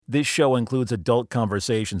This show includes adult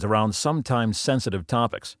conversations around sometimes sensitive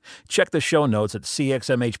topics. Check the show notes at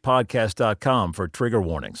cxmhpodcast.com for trigger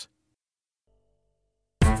warnings.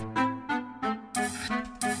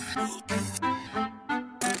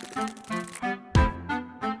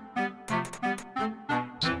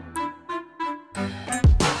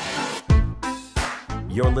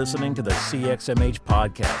 You're listening to the CXMH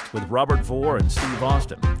Podcast with Robert Vore and Steve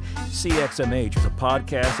Austin. CXMH is a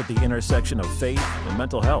podcast at the intersection of faith and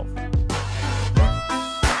mental health.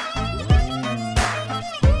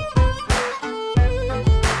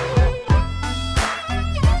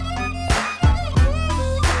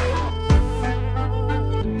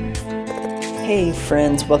 Hey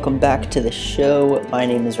friends, welcome back to the show. My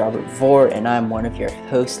name is Robert Vore and I'm one of your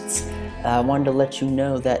hosts. I wanted to let you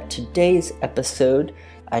know that today's episode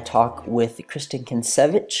I talk with Kristen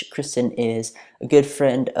Kansiewicz. Kristen is a good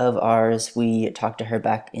friend of ours. We talked to her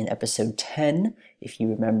back in episode 10, if you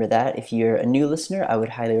remember that. If you're a new listener, I would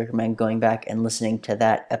highly recommend going back and listening to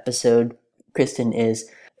that episode. Kristen is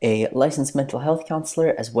a licensed mental health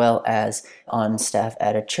counselor as well as on staff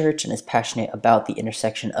at a church and is passionate about the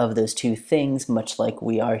intersection of those two things, much like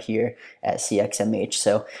we are here at CXMH.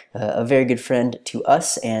 So a very good friend to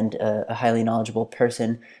us and a highly knowledgeable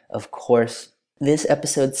person, of course. This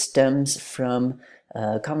episode stems from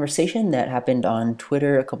a conversation that happened on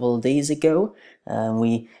Twitter a couple of days ago.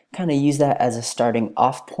 We kind of use that as a starting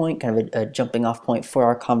off point, kind of a jumping off point for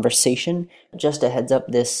our conversation. Just a heads up,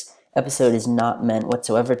 this episode is not meant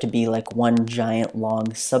whatsoever to be like one giant long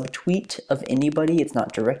subtweet of anybody. It's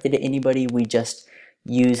not directed at anybody. We just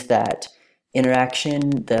use that interaction,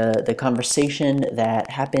 the conversation that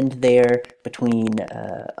happened there between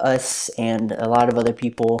us and a lot of other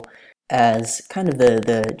people as kind of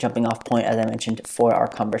the jumping off point, as I mentioned, for our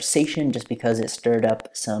conversation, just because it stirred up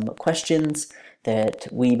some questions that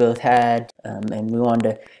we both had, and we wanted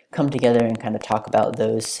to come together and kind of talk about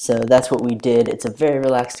those. So that's what we did. It's a very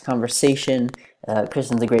relaxed conversation.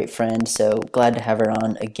 Kristen's a great friend, so glad to have her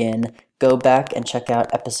on again. Go back and check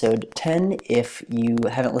out episode 10 if you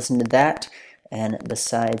haven't listened to that. And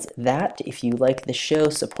besides that, if you like the show,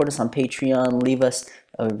 support us on Patreon, leave us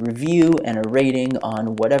a review and a rating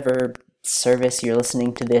on whatever service you're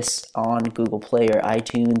listening to this on, Google Play or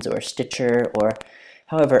iTunes or Stitcher or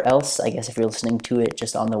however else. I guess if you're listening to it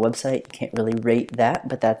just on the website, you can't really rate that,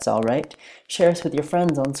 but that's all right. Share us with your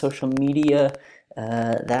friends on social media.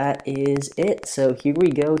 That is it. So here we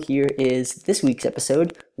go. Here is this week's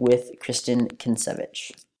episode with Kristen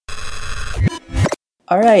Kansiewicz.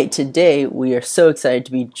 All right, today we are so excited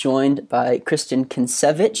to be joined by Kristen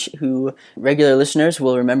Kansiewicz, who regular listeners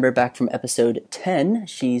will remember back from episode 10.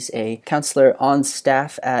 She's a counselor on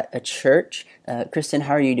staff at a church. Kristen,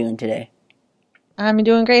 how are you doing today? I'm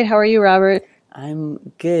doing great. How are you, Robert?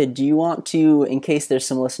 I'm good. Do you want to, in case there's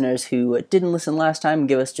some listeners who didn't listen last time,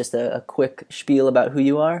 give us just a quick spiel about who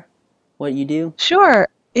you are, what you do? Sure.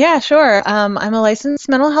 Yeah, sure. I'm a licensed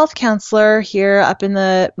mental health counselor here up in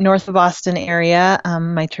the north of Boston area.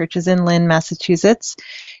 My church is in Lynn, Massachusetts.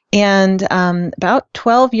 And about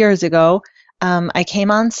 12 years ago, I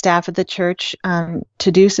came on staff at the church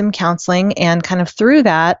to do some counseling, and kind of through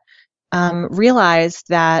that, realized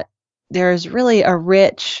that there's really a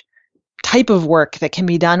rich type of work that can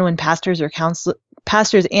be done when pastors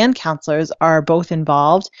and counselors are both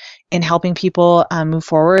involved in helping people move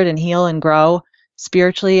forward and heal and grow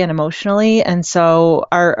spiritually and emotionally. And so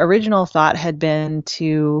our original thought had been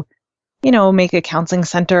to, make a counseling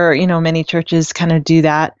center. Many churches kind of do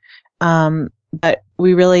that. But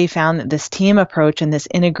we really found that this team approach and this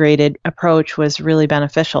integrated approach was really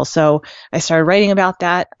beneficial. So I started writing about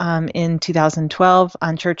that in 2012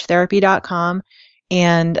 on churchtherapy.com.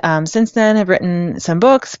 And since then, I've written some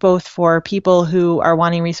books, both for people who are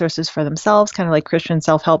wanting resources for themselves, kind of like Christian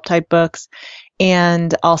self-help type books,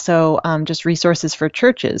 and also just resources for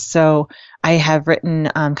churches. So I have written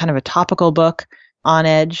kind of a topical book, On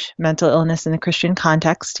Edge, Mental Illness in the Christian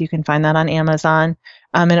Context. You can find that on Amazon.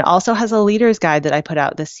 And it also has a leader's guide that I put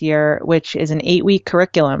out this year, which is an 8-week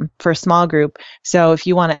curriculum for a small group. So if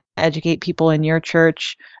you want to educate people in your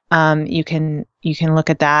church, you can look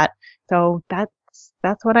at that. So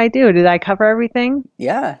that's what I do. Did I cover everything?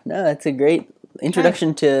 Yeah, no, that's a great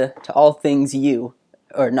introduction to all things you.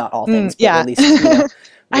 Or not all things, but at least,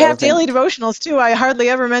 I have daily devotionals too. I hardly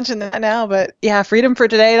ever mention that now, but yeah,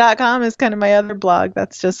 freedomfortoday.com is kind of my other blog.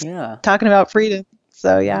 That's just talking about freedom.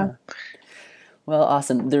 So yeah. Well,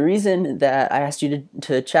 awesome. The reason that I asked you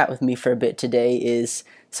to chat with me for a bit today is,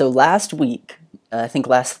 so last week I think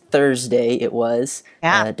last Thursday it was,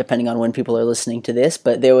 Yeah. depending on when people are listening to this,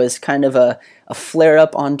 but there was kind of a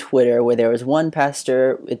flare-up on Twitter where there was one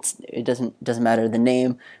pastor, it doesn't matter the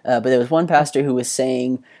name, but there was one pastor who was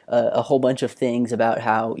saying a whole bunch of things about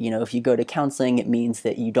how, if you go to counseling, it means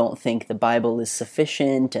that you don't think the Bible is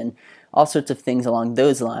sufficient, and all sorts of things along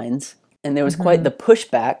those lines. And there was quite the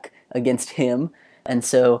pushback against him. And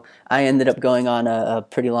so I ended up going on a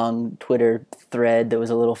pretty long Twitter thread that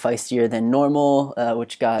was a little feistier than normal,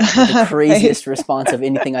 which got the craziest response of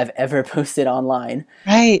anything I've ever posted online.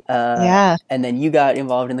 Right. Yeah. And then you got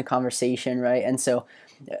involved in the conversation, right? And so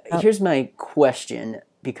here's my question,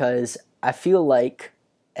 because I feel like,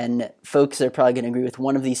 and folks are probably going to agree with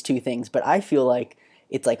one of these two things, but I feel like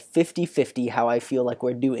it's like 50-50 how I feel like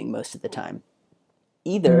we're doing most of the time.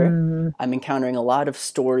 Either I'm encountering a lot of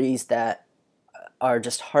stories that are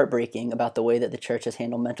just heartbreaking about the way that the church has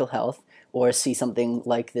handled mental health, or see something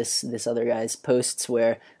like this other guy's posts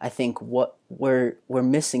where I think, what we're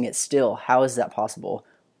missing it still. How is that possible?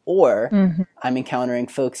 Or I'm encountering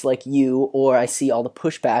folks like you, or I see all the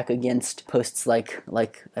pushback against posts like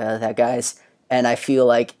that guy's, and I feel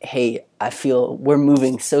like, hey, I feel we're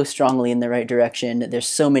moving so strongly in the right direction. There's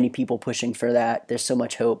so many people pushing for that. There's so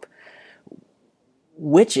much hope.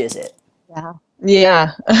 Which is it? Yeah.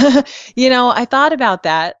 Yeah. I thought about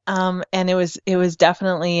that. And it was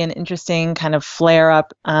definitely an interesting kind of flare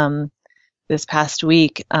up, this past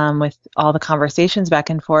week, with all the conversations back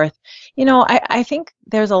and forth. I think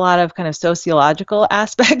there's a lot of kind of sociological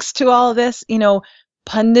aspects to all of this.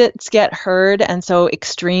 Pundits get heard, and so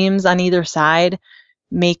extremes on either side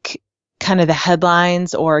make kind of the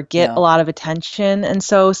headlines or get a lot of attention. And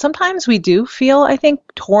so sometimes we do feel, I think,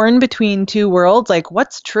 torn between two worlds, like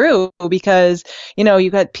what's true, because, you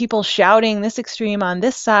got people shouting this extreme on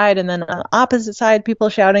this side, and then on the opposite side, people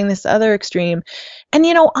shouting this other extreme. And,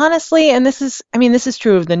 honestly, and this is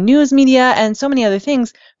true of the news media and so many other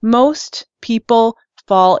things, most people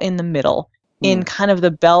fall in the middle in kind of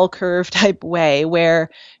the bell curve type way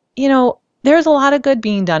where, there's a lot of good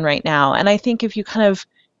being done right now. And I think if you kind of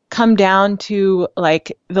come down to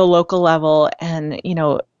like the local level and,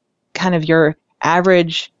 kind of your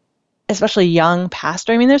average, especially young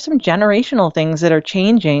pastor, there's some generational things that are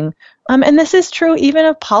changing. And this is true even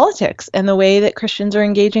of politics and the way that Christians are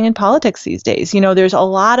engaging in politics these days. There's a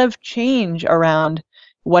lot of change around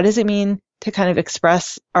what does it mean to kind of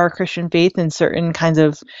express our Christian faith in certain kinds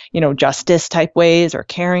of, justice type ways or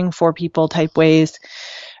caring for people type ways.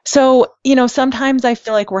 So, sometimes I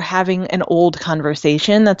feel like we're having an old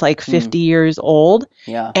conversation that's like 50 years old.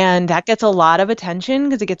 Yeah. And that gets a lot of attention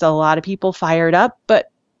because it gets a lot of people fired up. But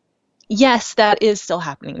yes, that is still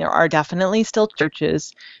happening. There are definitely still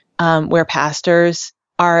churches where pastors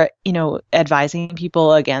are, advising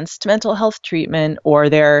people against mental health treatment, or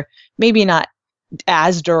they're maybe not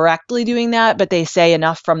as directly doing that, but they say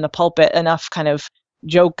enough from the pulpit, enough kind of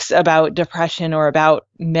jokes about depression or about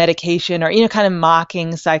medication, or kind of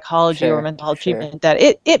mocking psychology or mental health treatment, that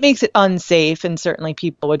it makes it unsafe, and certainly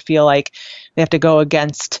people would feel like they have to go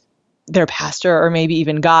against their pastor or maybe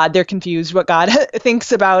even God. They're confused what God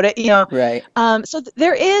thinks about it, Right. So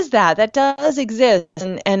there is that does exist,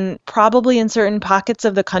 and probably in certain pockets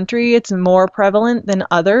of the country it's more prevalent than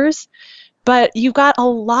others. But you've got a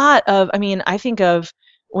lot of, I think of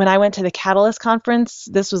when I went to the Catalyst conference,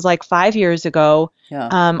 this was like 5 years ago,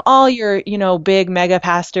 all your, big mega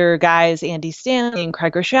pastor guys, Andy Stanley and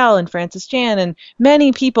Craig Rochelle and Francis Chan and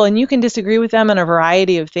many people, and you can disagree with them on a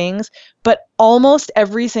variety of things, but almost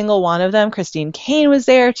every single one of them, Christine Kane was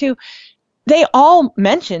there too, they all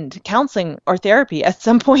mentioned counseling or therapy at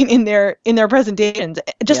some point in their presentations,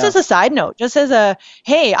 just as a side note, just as a,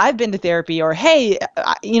 hey, I've been to therapy, or hey,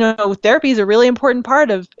 therapy is a really important part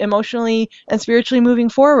of emotionally and spiritually moving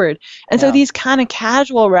forward. And so these kind of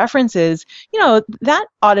casual references, that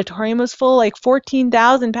auditorium was full, like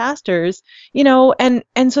 14,000 pastors,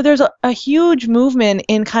 and so there's a huge movement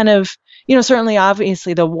in kind of, certainly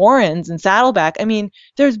obviously the Warrens and Saddleback.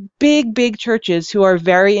 There's big churches who are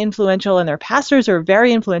very influential, and their pastors are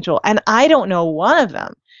very influential. And I don't know one of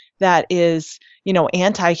them that is,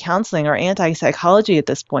 anti-counseling or anti-psychology at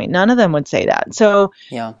this point. None of them would say that. So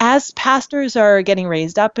as pastors are getting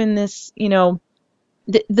raised up in this,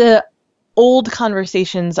 the old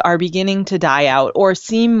conversations are beginning to die out or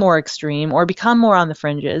seem more extreme or become more on the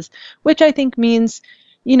fringes, which I think means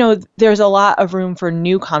there's a lot of room for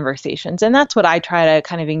new conversations. And that's what I try to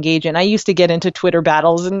kind of engage in. I used to get into Twitter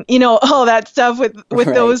battles and, all that stuff with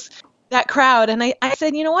that crowd. And I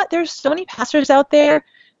said, you know what? There's so many pastors out there.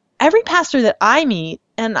 Every pastor that I meet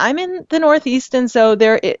and I'm in the Northeast, and so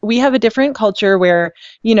we have a different culture where,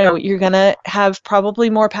 you're going to have probably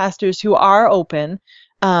more pastors who are open,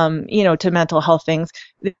 to mental health things.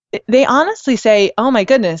 They honestly say, oh my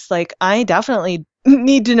goodness, like I definitely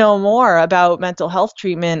need to know more about mental health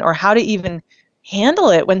treatment or how to even handle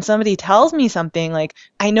it when somebody tells me something. Like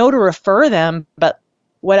I know to refer them, but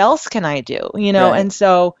what else can I do? Right. And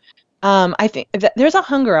so I think that there's a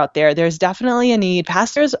hunger out there. There's definitely a need.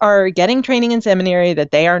 Pastors are getting training in seminary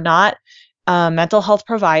that they are not mental health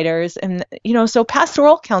providers. And, so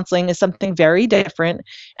pastoral counseling is something very different.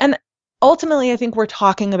 And ultimately, I think we're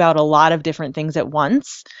talking about a lot of different things at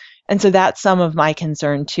once. And so that's some of my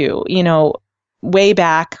concern too. Way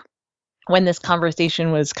back when this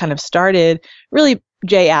conversation was kind of started, really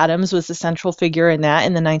Jay Adams was the central figure in that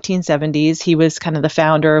in the 1970s. He was kind of the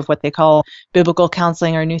founder of what they call biblical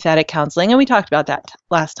counseling or nouthetic counseling. And we talked about that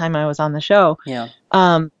last time I was on the show. Yeah.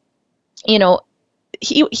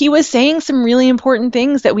 He was saying some really important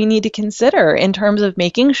things that we need to consider in terms of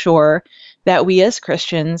making sure that we as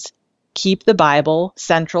Christians keep the Bible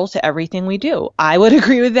central to everything we do. I would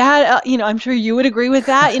agree with that. I'm sure you would agree with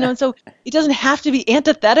that. And so it doesn't have to be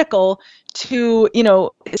antithetical to,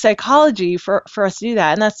 psychology for us to do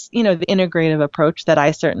that. And that's, the integrative approach that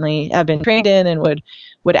I certainly have been trained in and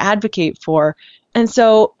would advocate for. And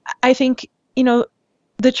so I think,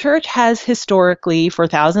 the church has historically, for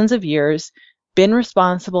thousands of years, been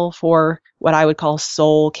responsible for what I would call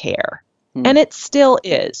soul care. And it still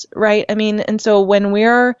is, right? I mean, and so when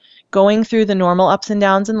we're going through the normal ups and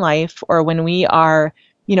downs in life, or when we are,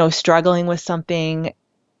 struggling with something,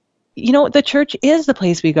 the church is the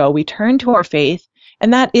place we go. We turn to our faith,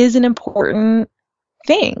 and that is an important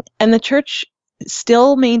thing. And the church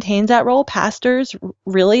still maintains that role. Pastors,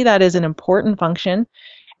 really, that is an important function.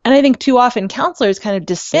 And I think too often counselors kind of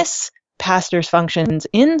dismiss pastors' functions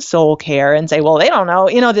in soul care and say, well, they don't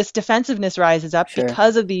know. This defensiveness rises up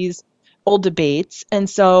because of these old debates. And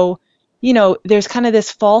so, there's kind of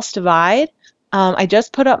this false divide. I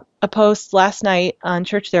just put up a post last night on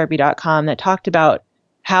churchtherapy.com that talked about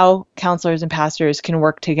how counselors and pastors can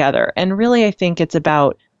work together. And really, I think it's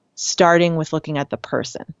about starting with looking at the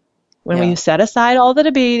person. When we set aside all the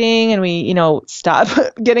debating and we, stop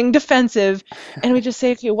getting defensive and we just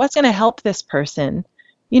say, okay, what's going to help this person?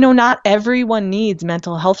 Not everyone needs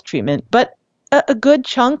mental health treatment, but a good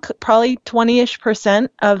chunk, probably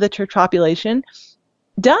 20-ish% of the church population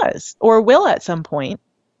does or will at some point.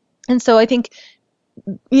 And so I think,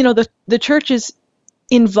 the church is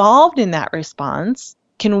involved in that response,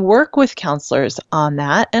 can work with counselors on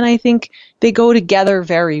that. And I think they go together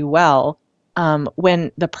very well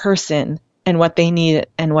when the person and what they need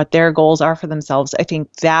and what their goals are for themselves. I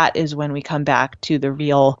think that is when we come back to the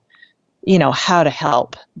real, how to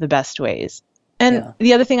help the best ways. And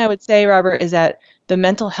the other thing I would say, Robert, is that the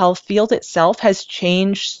mental health field itself has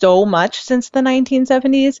changed so much since the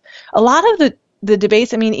 1970s. A lot of the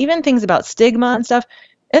debates, I mean, even things about stigma and stuff,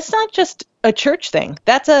 it's not just a church thing.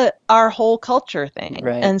 That's our whole culture thing.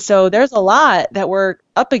 Right. And so there's a lot that we're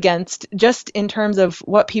up against just in terms of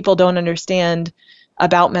what people don't understand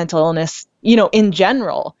about mental illness, in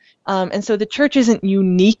general. And so the church isn't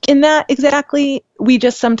unique in that exactly. We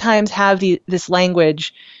just sometimes have this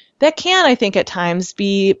language that can, I think, at times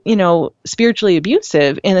be, spiritually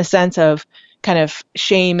abusive in a sense of kind of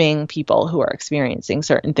shaming people who are experiencing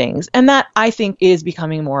certain things. And that, I think, is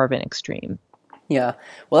becoming more of an extreme. Yeah.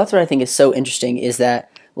 Well, that's what I think is so interesting is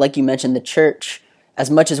that, like you mentioned, the church, as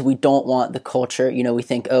much as we don't want the culture, we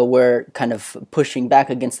think, oh, we're kind of pushing back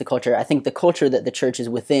against the culture. I think the culture that the church is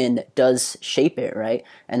within does shape it, right?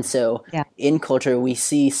 And so in culture, we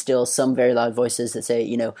see still some very loud voices that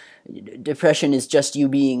say, depression is just you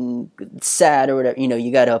being sad or whatever.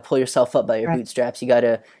 You got to pull yourself up by your bootstraps. You got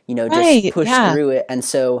to, just push through it. And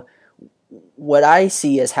so what I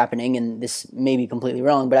see as happening, and this may be completely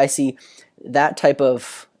wrong, but I see that type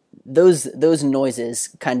of those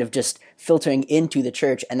noises kind of just filtering into the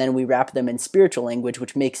church, and then we wrap them in spiritual language,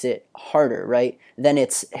 which makes it harder, right? Then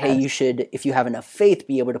it's, hey, you should, if you have enough faith,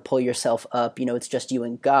 be able to pull yourself up. It's just you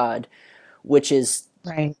and God, which is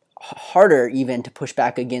harder even to push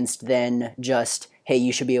back against than just, hey,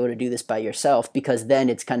 you should be able to do this by yourself, because then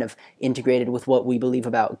it's kind of integrated with what we believe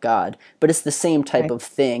about God. But it's the same type of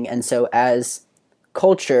thing. And so as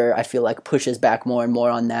culture, I feel like, pushes back more and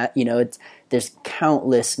more on that, there's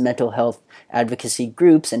countless mental health advocacy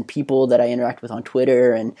groups and people that I interact with on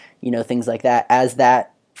Twitter and, things like that. As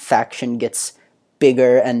that faction gets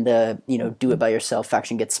bigger and the, do it by yourself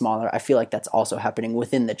faction gets smaller, I feel like that's also happening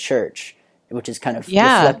within the church, which is kind of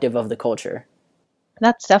reflective of the culture.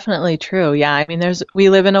 That's definitely true. Yeah. I mean, we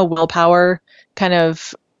live in a willpower kind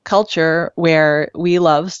of culture where we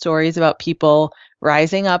love stories about people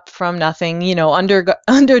rising up from nothing,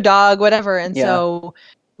 underdog, whatever. And so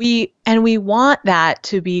we want that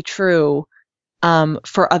to be true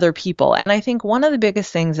for other people. And I think one of the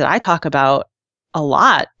biggest things that I talk about a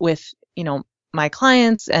lot with, my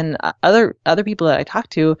clients and other people that I talk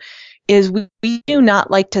to is we do not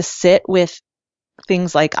like to sit with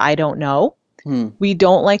things like I don't know. We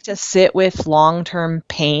don't like to sit with long-term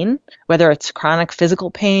pain, whether it's chronic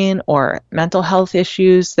physical pain or mental health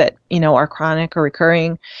issues that, are chronic or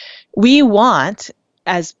recurring. We want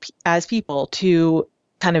as people to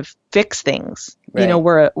kind of fix things. Right.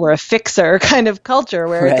 We're a fixer kind of culture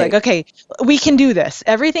where it's like, okay, we can do this.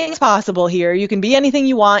 Everything's possible here. You can be anything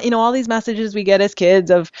you want. All these messages we get as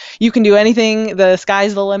kids of you can do anything. The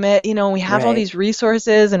sky's the limit. We have all these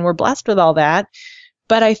resources and we're blessed with all that.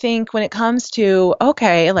 But I think when it comes to,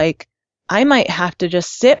 okay, like I might have to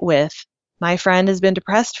just sit with my friend has been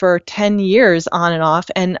depressed for 10 years on and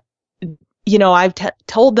off. And, I've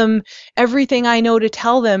told them everything I know to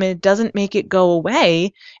tell them. And it doesn't make it go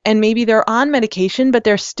away. And maybe they're on medication, but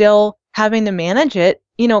they're still having to manage it,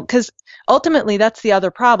 because ultimately that's the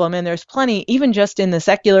other problem. And there's plenty, even just in the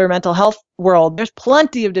secular mental health world, there's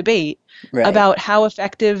plenty of debate about how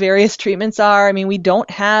effective various treatments are. I mean, we don't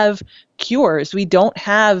have cures. We don't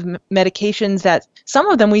have medications that some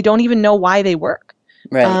of them we don't even know why they work.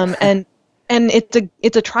 And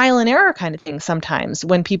it's a trial and error kind of thing sometimes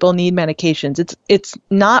when people need medications. It's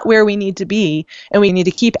not where we need to be, and we need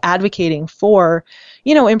to keep advocating for,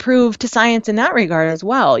 improved science in that regard as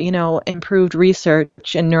well, improved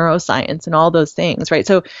research and neuroscience and all those things, right?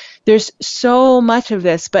 So there's so much of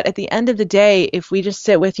this, but at the end of the day, if we just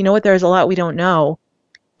sit with, there's a lot we don't know,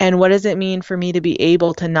 and what does it mean for me to be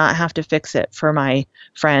able to not have to fix it for my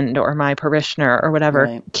friend or my parishioner or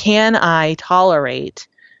whatever? Can I tolerate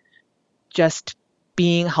just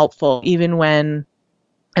being helpful even when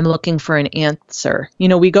I'm looking for an answer?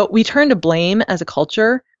 We turn to blame as a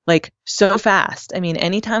culture like so fast. I mean,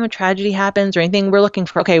 anytime a tragedy happens or anything, we're looking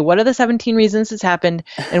for, okay, what are the 17 reasons this happened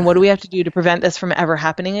and what do we have to do to prevent this from ever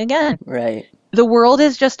happening again? Right. The world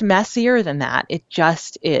is just messier than that. It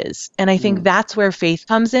just is. And I think that's where faith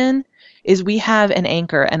comes in, is we have an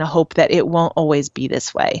anchor and a hope that it won't always be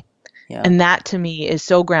this way. Yeah. And that to me is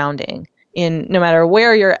so grounding in no matter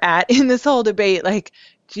where you're at in this whole debate, like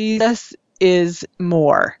Jesus is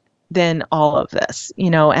more than all of this,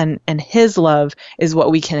 and his love is what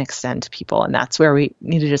we can extend to people. And that's where we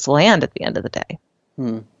need to just land at the end of the day.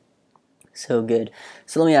 So good.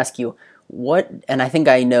 So let me ask you and I think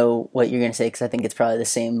I know what you're going to say, because I think it's probably the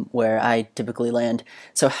same where I typically land.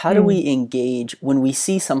 So how do we engage when we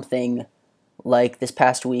see something like this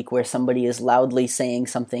past week where somebody is loudly saying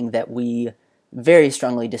something that we very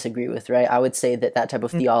strongly disagree with, right? I would say that type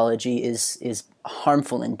of theology is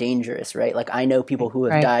harmful and dangerous, right? Like I know people who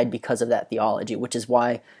have died because of that theology, which is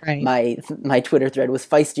why my Twitter thread was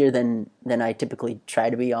feistier than I typically try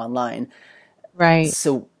to be online. Right.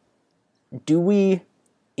 So do we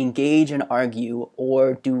engage and argue,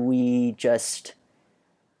 or do we just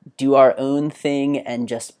do our own thing and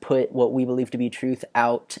just put what we believe to be truth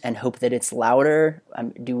out and hope that it's louder?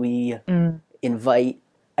 Do we invite...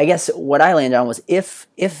 I guess what I landed on was if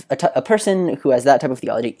a person who has that type of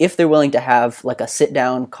theology, if they're willing to have like a sit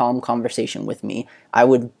down, calm conversation with me, I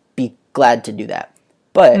would be glad to do that.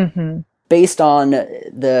 But based on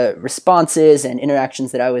the responses and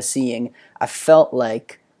interactions that I was seeing, I felt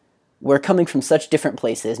like we're coming from such different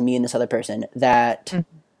places, me and this other person, that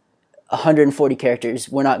 140 characters,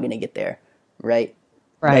 we're not going to get there, right?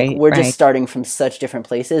 Like we're just starting from such different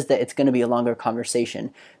places that it's going to be a longer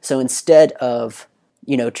conversation. So instead of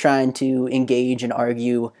trying to engage and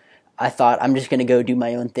argue, I thought I'm just going to go do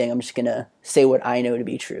my own thing. I'm just going to say what I know to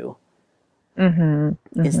be true.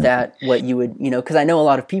 Is that what you would, because I know a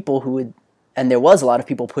lot of people who would, and there was a lot of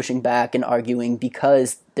people pushing back and arguing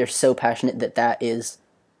because they're so passionate that is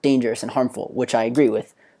dangerous and harmful, which I agree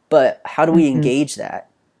with. But how do we engage that?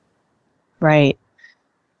 Right.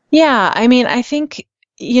 Yeah. I mean, I think,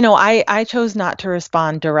 I chose not to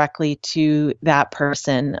respond directly to that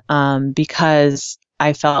person because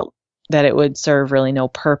I felt that it would serve really no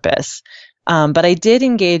purpose. But I did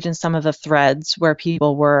engage in some of the threads where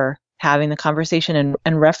people were having the conversation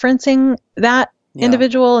and referencing that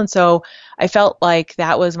individual. And so I felt like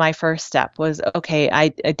that was my first step was, okay, I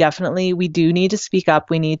definitely, we do need to speak up.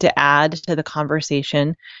 We need to add to the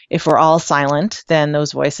conversation. If we're all silent, then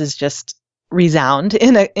those voices just resound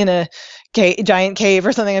in a giant cave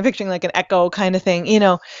or something. I'm picturing like an echo kind of thing.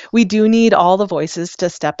 We do need all the voices to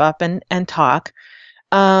step up and talk.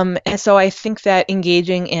 And so I think that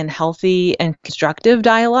engaging in healthy and constructive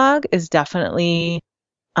dialogue is definitely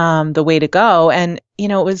the way to go. And,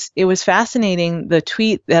 it was fascinating. The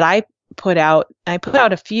tweet that I put out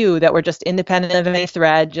a few that were just independent of any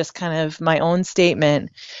thread, just kind of my own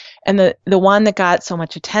statement. And the one that got so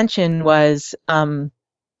much attention was,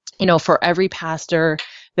 for every pastor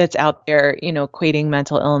that's out there, equating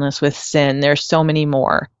mental illness with sin, there's so many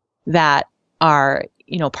more that are,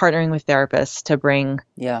 partnering with therapists to bring,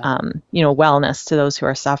 wellness to those who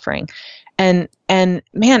are suffering. And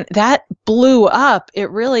man, that blew up. It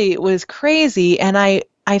really was crazy. And I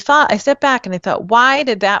stepped back and I thought, why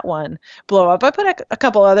did that one blow up? I put a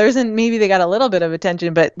couple others and maybe they got a little bit of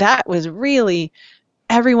attention, but that was really,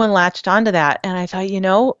 everyone latched onto that. And I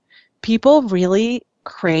thought, people really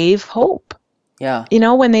crave hope. Yeah.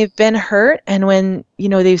 When they've been hurt and when,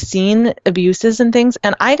 they've seen abuses and things.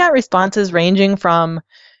 And I got responses ranging from,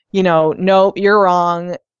 no, you're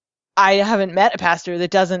wrong. I haven't met a pastor that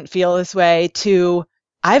doesn't feel this way, to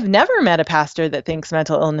I've never met a pastor that thinks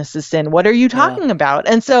mental illness is sin. What are you talking about?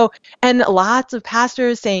 And lots of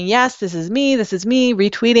pastors saying, yes, this is me,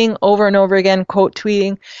 retweeting over and over again, quote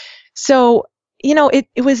tweeting. So, it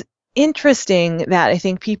was interesting that I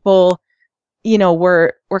think people,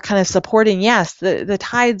 we're kind of supporting, yes, the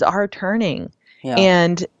tides are turning. Yeah.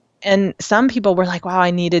 And some people were like, wow,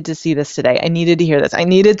 I needed to see this today. I needed to hear this. I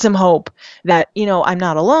needed some hope that, I'm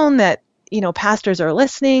not alone, that, pastors are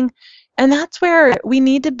listening. And that's where we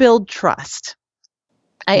need to build trust.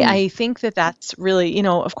 I think that's really,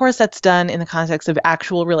 of course that's done in the context of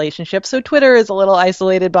actual relationships. So Twitter is a little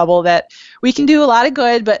isolated bubble that we can do a lot of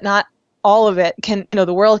good, but not all of it can,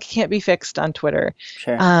 the world can't be fixed on Twitter.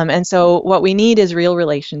 Sure. And so what we need is real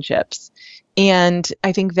relationships. And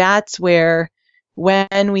I think that's where,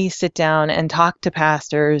 when we sit down and talk to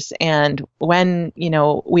pastors and when,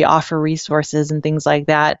 we offer resources and things like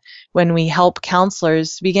that, when we help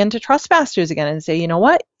counselors begin to trust pastors again and say, you know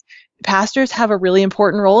what, pastors have a really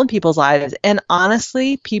important role in people's lives. And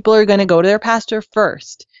honestly, people are going to go to their pastor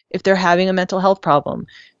first if they're having a mental health problem.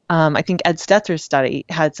 I think Ed Stetzer's study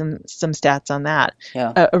had some stats on that.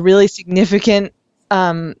 Yeah. A really significant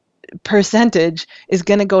percentage is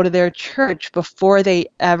going to go to their church before they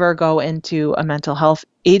ever go into a mental health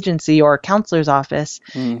agency or a counselor's office.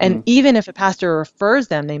 Mm-hmm. And even if a pastor refers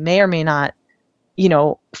them, they may or may not,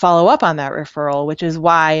 follow up on that referral, which is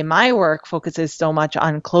why my work focuses so much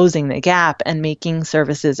on closing the gap and making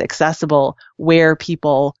services accessible where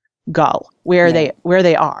people go, where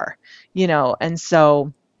they are, and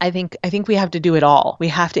so I think we have to do it all. We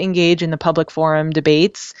have to engage in the public forum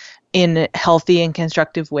debates in healthy and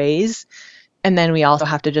constructive ways. And then we also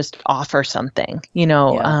have to just offer something,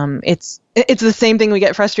 it's the same thing we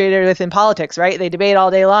get frustrated with in politics, right? They debate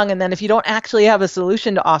all day long. And then if you don't actually have a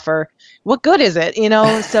solution to offer, what good is it?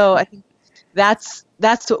 So I think that's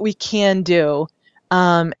what we can do.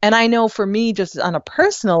 And I know for me, just on a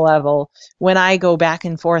personal level, when I go back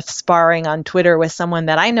and forth sparring on Twitter with someone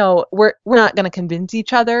that I know, we're not going to convince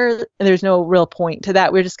each other. There's no real point to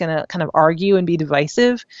that. We're just going to kind of argue and be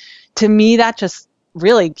divisive. To me, that just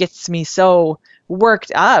really gets me so worked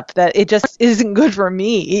up that it just isn't good for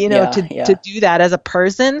me, to do that as a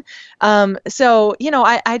person. So,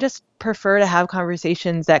 I just prefer to have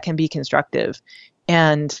conversations that can be constructive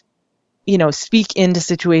and, speak into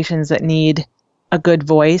situations that need a good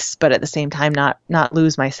voice, but at the same time, not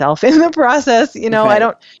lose myself in the process.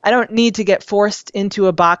 Right. I don't need to get forced into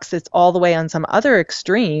a box that's all the way on some other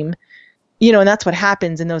extreme, and that's what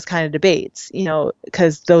happens in those kind of debates,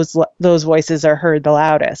 because those voices are heard the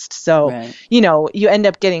loudest. So, right. You end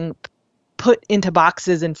up getting put into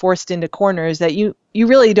boxes and forced into corners that you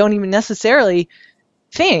really don't even necessarily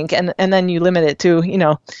think. And then you limit it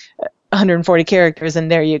to, 140 characters,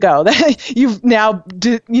 and there you go. You've now,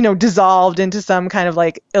 dissolved into some kind of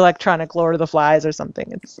like electronic Lord of the Flies or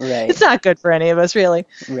something. It's not good for any of us, really.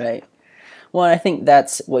 Right. Well, I think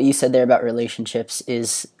that's what you said there about relationships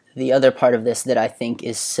is the other part of this that I think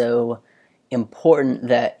is so important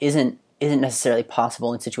that isn't necessarily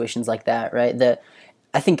possible in situations like that, right? That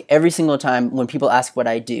I think every single time when people ask what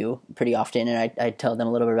I do, pretty often, and I tell them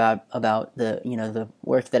a little bit about the the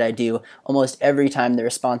work that I do, almost every time the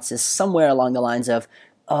response is somewhere along the lines of,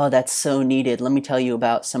 "Oh, that's so needed. Let me tell you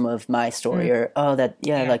about some of my story," or "Oh,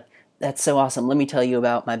 like that's so awesome. Let me tell you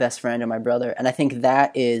about my best friend or my brother." And I think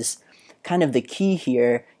that is kind of the key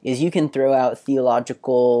here is you can throw out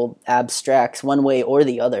theological abstracts one way or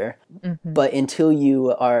the other, but until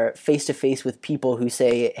you are face to face with people who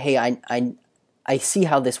say, "Hey, I see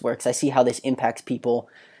how this works. I see how this impacts people."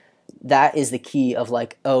 That is the key of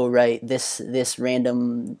like, oh, right, this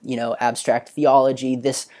random, abstract theology,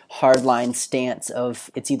 this hardline stance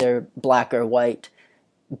of it's either black or white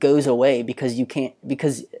goes away because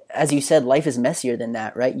as you said, life is messier than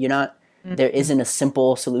that, right? There isn't a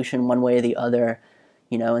simple solution one way or the other,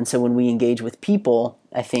 and so when we engage with people,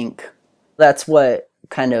 I think that's what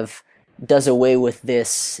kind of does away with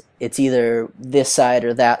this, it's either this side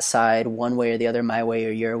or that side, one way or the other, my way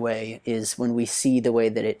or your way, is when we see the way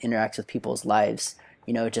that it interacts with people's lives.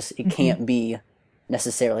 It can't be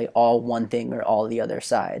necessarily all one thing or all the other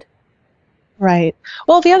side. Right.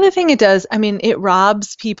 Well, the other thing it does, it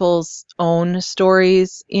robs people's own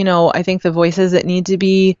stories. I think the voices that need to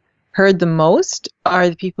be heard the most are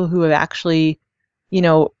the people who have actually,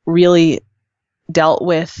 really dealt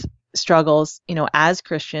with struggles, as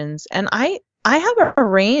Christians. And I have a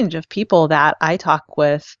range of people that I talk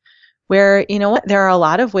with where, there are a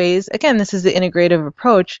lot of ways, again, this is the integrative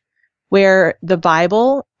approach, where the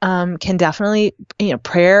Bible can definitely,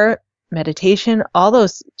 prayer, meditation, all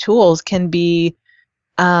those tools can be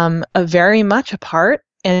very much a part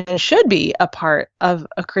and should be a part of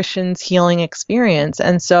a Christian's healing experience.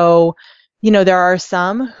 And so, there are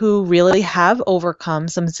some who really have overcome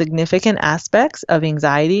some significant aspects of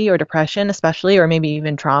anxiety or depression, especially, or maybe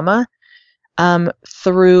even trauma,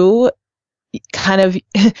 through kind of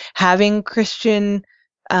having Christian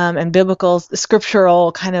and biblical,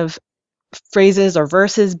 scriptural kind of phrases or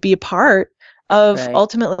verses be a part of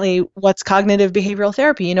ultimately what's cognitive behavioral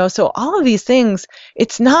therapy, so all of these things,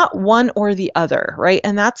 it's not one or the other, right?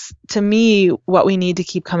 And that's, to me, what we need to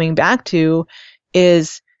keep coming back to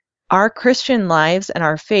is our Christian lives and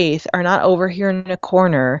our faith are not over here in a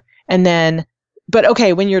corner but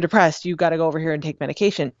okay, when you're depressed, you got to go over here and take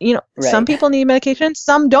medication. Some people need medication,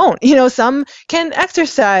 some don't. Some can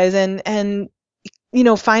exercise and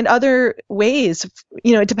find other ways.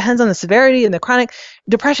 It depends on the severity, and the chronic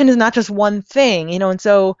depression is not just one thing, and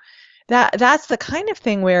so that's the kind of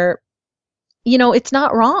thing where, it's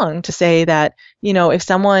not wrong to say that, if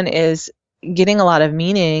someone is getting a lot of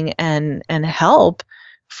meaning and help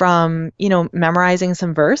from, memorizing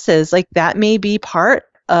some verses, like that may be part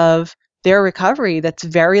of their recovery that's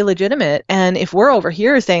very legitimate. And if we're over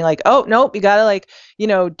here saying like, oh, nope, you got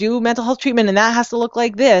to do mental health treatment and that has to look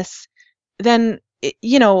like this, then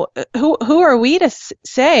who are we to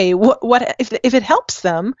say what if it helps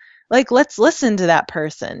them? Like, let's listen to that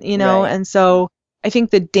person, Right. And so I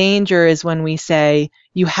think the danger is when we say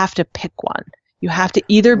you have to pick one. You have to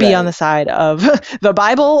either be on the side of the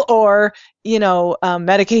Bible or,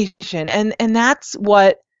 medication. And that's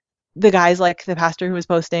what the guys like the pastor who was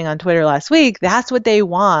posting on Twitter last week, that's what they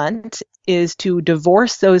want, is to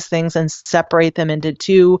divorce those things and separate them into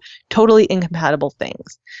two totally incompatible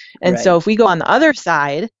things. And so if we go on the other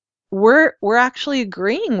side, we're actually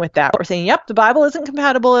agreeing with that. We're saying, yep, the Bible isn't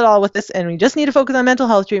compatible at all with this, and we just need to focus on mental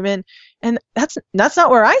health treatment. And that's not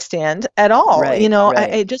where I stand at all.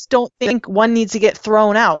 I just don't think one needs to get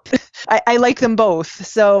thrown out. I like them both.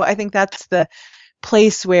 So I think that's the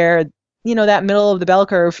place where, that middle of the bell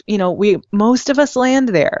curve, most of us land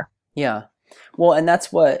there. Yeah. Well, and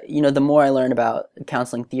that's what, the more I learn about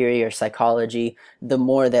counseling theory or psychology, the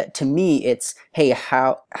more that, to me, it's, hey,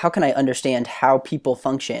 how can I understand how people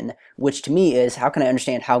function? Which to me is, how can I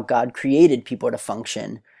understand how God created people to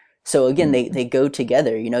function? So again, they go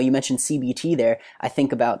together. You mentioned CBT there. I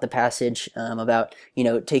think about the passage about,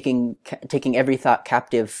 taking every thought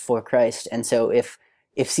captive for Christ. And so if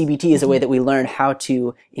CBT is a way that we learn how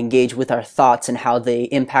to engage with our thoughts and how they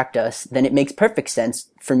impact us, then it makes perfect sense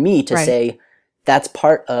for me to say that's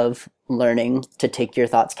part of learning to take your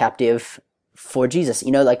thoughts captive for Jesus.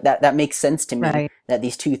 Like that makes sense to me, that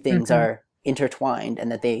these two things are intertwined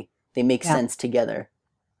and that they make sense together.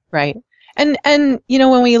 Right. And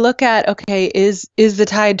when we look at, okay, is the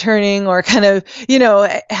tide turning, or kind of,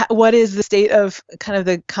 what is the state of kind of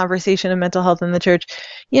the conversation of mental health in the church?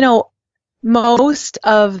 Most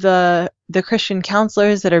of the Christian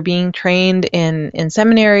counselors that are being trained in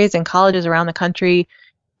seminaries and colleges around the country,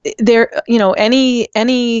 they're,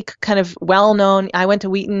 any kind of well-known, I went to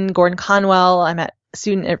Wheaton, Gordon Conwell, I'm a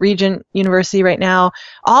student at Regent University right now,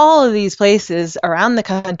 all of these places around the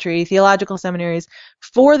country, theological seminaries,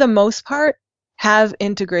 for the most part, have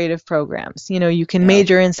integrative programs. You can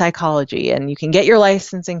major in psychology and you can get your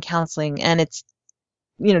license in counseling, and it's,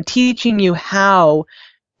 teaching you how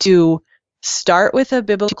to start with a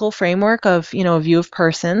biblical framework of, a view of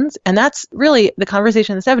persons. And that's really the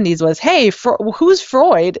conversation in the 70s was, hey, who's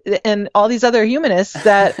Freud and all these other humanists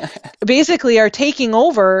that basically are taking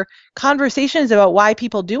over conversations about why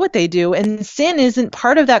people do what they do. And sin isn't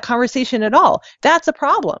part of that conversation at all. That's a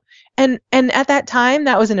problem. And at that time,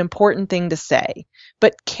 that was an important thing to say.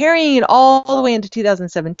 But carrying it all the way into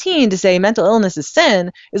 2017 to say mental illness is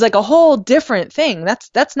sin is like a whole different thing.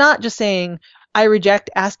 That's not just saying, I reject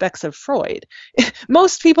aspects of Freud.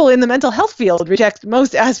 Most people in the mental health field reject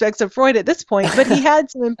most aspects of Freud at this point, but he had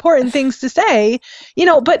some important things to say,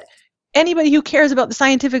 but anybody who cares about the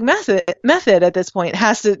scientific method at this point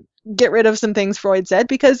has to get rid of some things Freud said,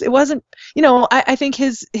 because it wasn't, I think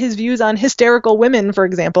his views on hysterical women, for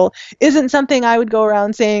example, isn't something I would go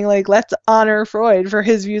around saying, like, let's honor Freud for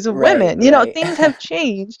his views of women. Right. Things have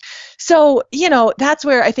changed. So, that's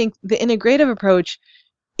where I think the integrative approach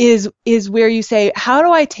is where you say, how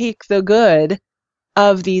do I take the good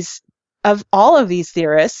of all of these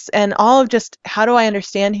theorists and all of just how do I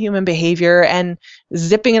understand human behavior, and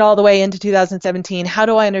zipping it all the way into 2017, how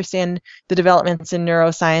do I understand the developments in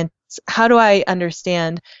neuroscience? How do I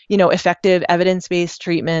understand, effective evidence-based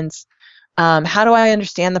treatments? How do I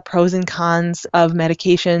understand the pros and cons of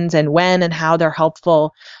medications and when and how they're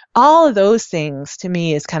helpful? All of those things to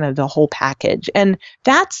me is kind of the whole package. And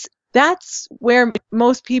that's where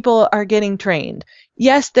most people are getting trained.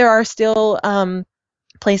 Yes, there are still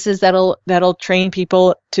places that'll train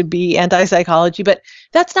people to be anti-psychology, but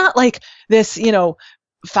that's not like this,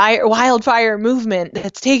 wildfire movement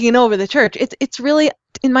that's taking over the church. It's really,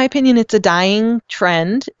 in my opinion, it's a dying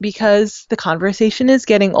trend because the conversation is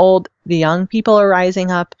getting old. The young people are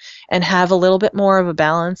rising up and have a little bit more of a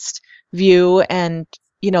balanced view, and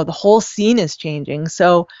the whole scene is changing.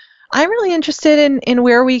 So I'm really interested in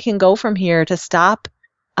where we can go from here to stop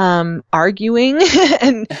arguing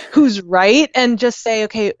and who's right, and just say,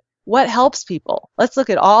 okay, what helps people? Let's look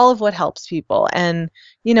at all of what helps people. And,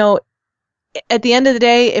 at the end of the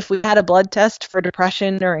day, if we had a blood test for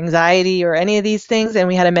depression or anxiety or any of these things, and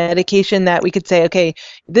we had a medication that we could say, okay,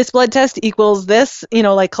 this blood test equals this,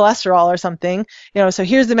 like cholesterol or something, so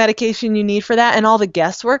here's the medication you need for that, and all the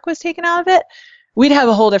guesswork was taken out of it, we'd have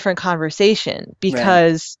a whole different conversation.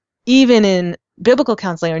 Because even in biblical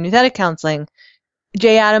counseling or nouthetic counseling,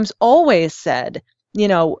 Jay Adams always said,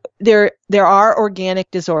 there are organic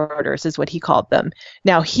disorders, is what he called them.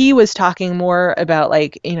 Now, he was talking more about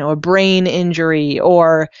like, a brain injury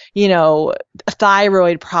or, a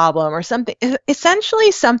thyroid problem or something,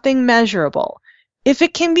 essentially something measurable. If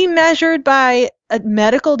it can be measured by a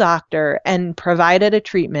medical doctor and provided a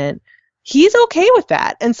treatment, he's okay with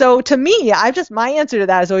that. And so to me, my answer to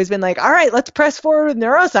that has always been like, all right, let's press forward with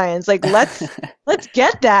neuroscience. Like, let's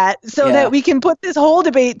get that so that we can put this whole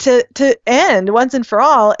debate to end once and for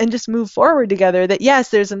all, and just move forward together. That yes,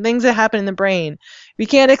 there's some things that happen in the brain. We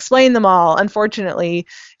can't explain them all, unfortunately.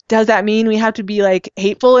 Does that mean we have to be like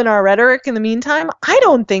hateful in our rhetoric in the meantime? I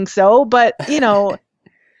don't think so, but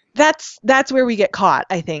that's where we get caught,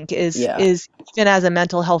 I think, is even as a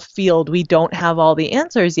mental health field, we don't have all the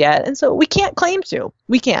answers yet. And so we can't claim to.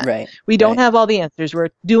 We can't. Right. We don't have all the answers. We're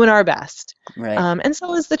doing our best. Right. And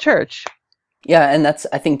so is the church. Yeah, and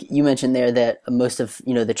I think you mentioned there that most of,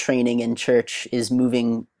 the training in church is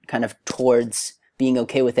moving kind of towards being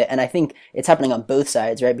okay with it. And I think it's happening on both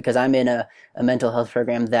sides, right? Because I'm in a mental health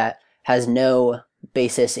program that has no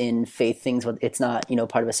basis in faith things. It's not,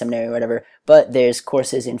 part of a seminary or whatever, but there's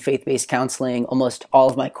courses in faith-based counseling. Almost all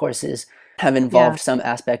of my courses have involved some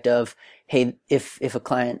aspect of, hey, if a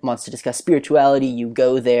client wants to discuss spirituality, you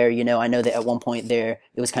go there. I know that at one point there,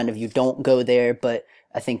 it was kind of, you don't go there, but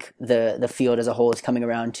I think the field as a whole is coming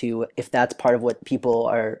around to, if that's part of what people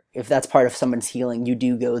are, if that's part of someone's healing, you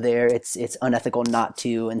do go there. It's unethical not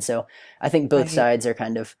to. And so I think both sides are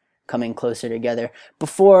kind of coming closer together.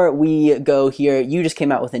 Before we go here, you just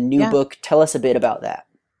came out with a new book. Tell us a bit about that.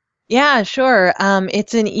 Yeah, sure.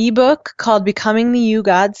 It's an ebook called Becoming the You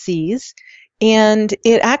God Sees. And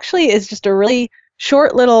it actually is just a really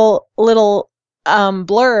short little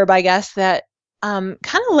blurb, I guess, that kind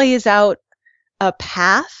of lays out a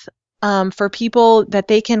path for people that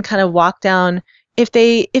they can kind of walk down if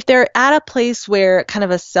they're at a place where kind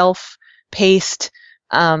of a self-paced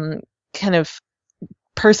kind of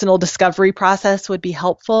personal discovery process would be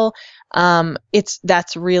helpful.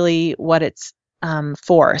 That's really what it's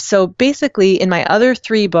for. So basically, in my other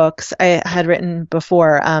 3 books I had written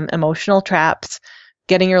before, Emotional Traps,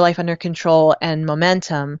 Getting Your Life Under Control, and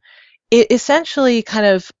Momentum, it essentially kind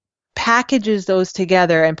of packages those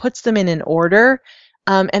together and puts them in an order.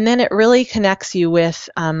 And then it really connects you with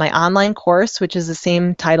my online course, which is the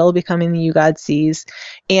same title, Becoming the You God Sees.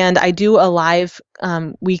 And I do a live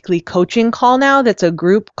weekly coaching call now that's a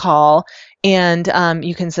group call. And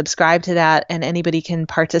you can subscribe to that, and anybody can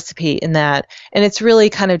participate in that. And it's really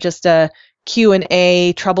kind of just a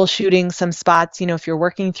Q&A, troubleshooting some spots. If you're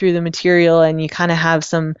working through the material and you kind of have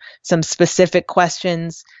some specific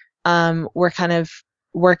questions, we're kind of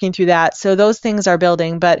working through that. So those things are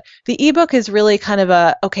building, but the ebook is really kind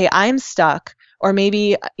of okay, I'm stuck, or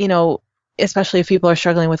maybe, especially if people are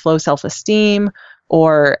struggling with low self-esteem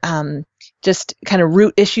or just kind of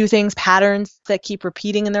root issue things, patterns that keep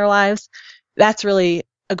repeating in their lives, that's really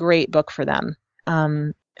a great book for them.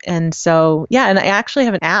 And so, yeah, and I actually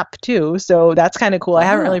have an app too, so that's kind of cool. I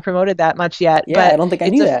haven't really promoted that much yet, but I don't think I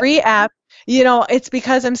knew that. It's a free app. It's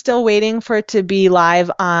because I'm still waiting for it to be live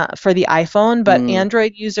for the iPhone, but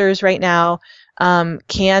Android users right now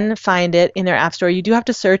can find it in their app store. You do have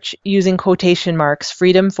to search using quotation marks,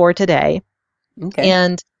 Freedom for Today. Okay.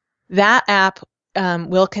 And that app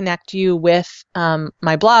will connect you with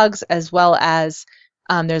my blogs, as well as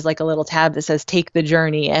there's like a little tab that says Take the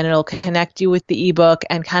Journey, and it'll connect you with the ebook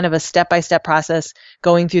and kind of a step-by-step process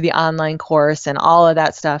going through the online course and all of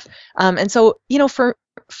that stuff. And so, for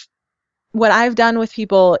what I've done with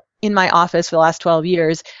people in my office for the last 12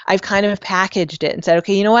 years, I've kind of packaged it and said,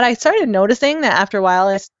 okay, you know what? I started noticing that after a while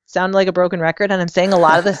I sound like a broken record and I'm saying a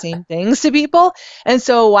lot of the same things to people. And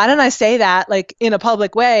so why don't I say that like in a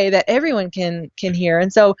public way that everyone can hear?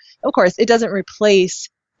 And so, of course, it doesn't replace,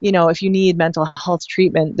 if you need mental health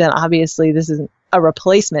treatment, then obviously this isn't a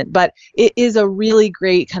replacement, but it is a really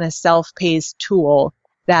great kind of self-paced tool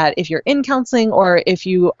that if you're in counseling or if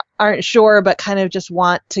you aren't sure but kind of just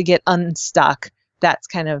want to get unstuck, that's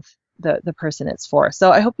kind of the person it's for.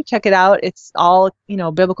 So I hope you check it out. It's all,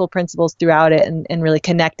 biblical principles throughout it and really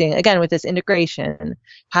connecting, again, with this integration.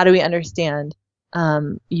 How do we understand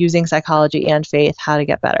using psychology and faith, how to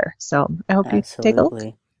get better? So I hope you take a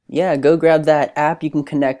look. Yeah, go grab that app. You can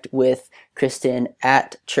connect with Kristen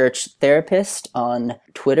at Church Therapist on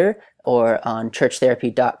Twitter or on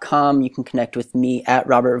churchtherapy.com. You can connect with me at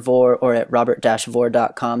Robert Vore or at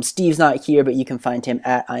robert-vore.com. Steve's not here, but you can find him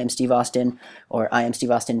at I am Steve Austin or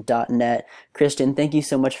iamsteveaustin.net. Kristen, thank you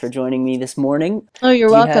so much for joining me this morning. Oh,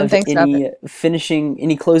 you're welcome. Thanks, Robert.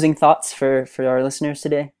 Any closing thoughts for our listeners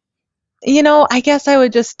today? I guess I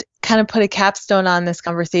would just kind of put a capstone on this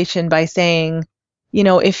conversation by saying,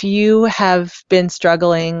 if you have been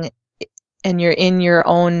struggling and you're in your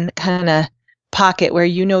own kind of pocket where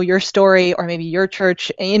your story or maybe your church,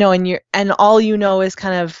 and all is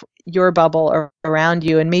kind of your bubble around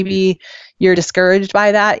you, and maybe you're discouraged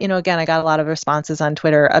by that. Again, I got a lot of responses on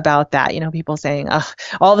Twitter about that. People saying,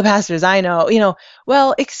 all the pastors I know,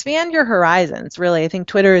 well, expand your horizons. Really, I think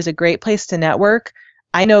Twitter is a great place to network.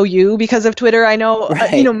 I know you because of Twitter. I know,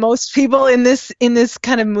 right. Most people in this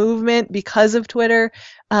kind of movement because of Twitter.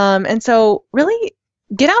 And so really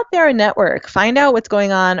get out there and network, find out what's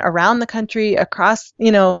going on around the country, across,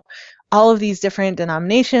 all of these different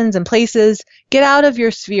denominations and places. Get out of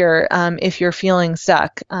your sphere if you're feeling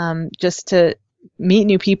stuck, just to meet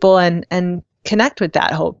new people and connect with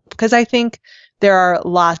that hope. Because I think there are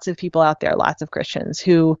lots of people out there, lots of Christians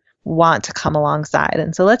who want to come alongside.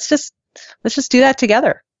 And so let's just do that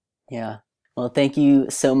together. Yeah. Well, thank you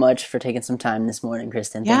so much for taking some time this morning,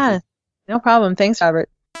 Kristen. Thank you. No problem. Thanks, Robert.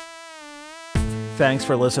 Thanks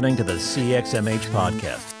for listening to the CXMH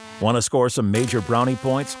podcast. Want to score some major brownie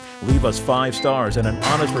points? Leave us 5 stars and an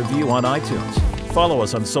honest review on iTunes. Follow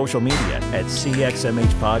us on social media at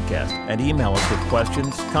CXMH Podcast and email us with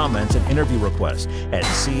questions, comments, and interview requests at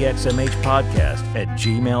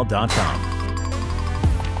cxmhpodcast@gmail.com.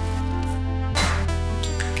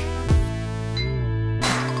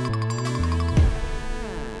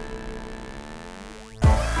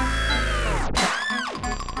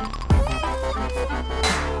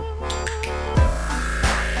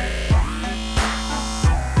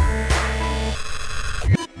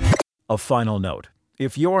 A final note.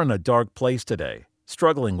 If you're in a dark place today,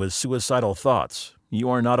 struggling with suicidal thoughts, you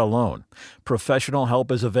are not alone. Professional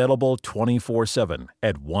help is available 24/7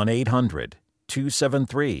 at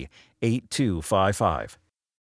 1-800-273-8255.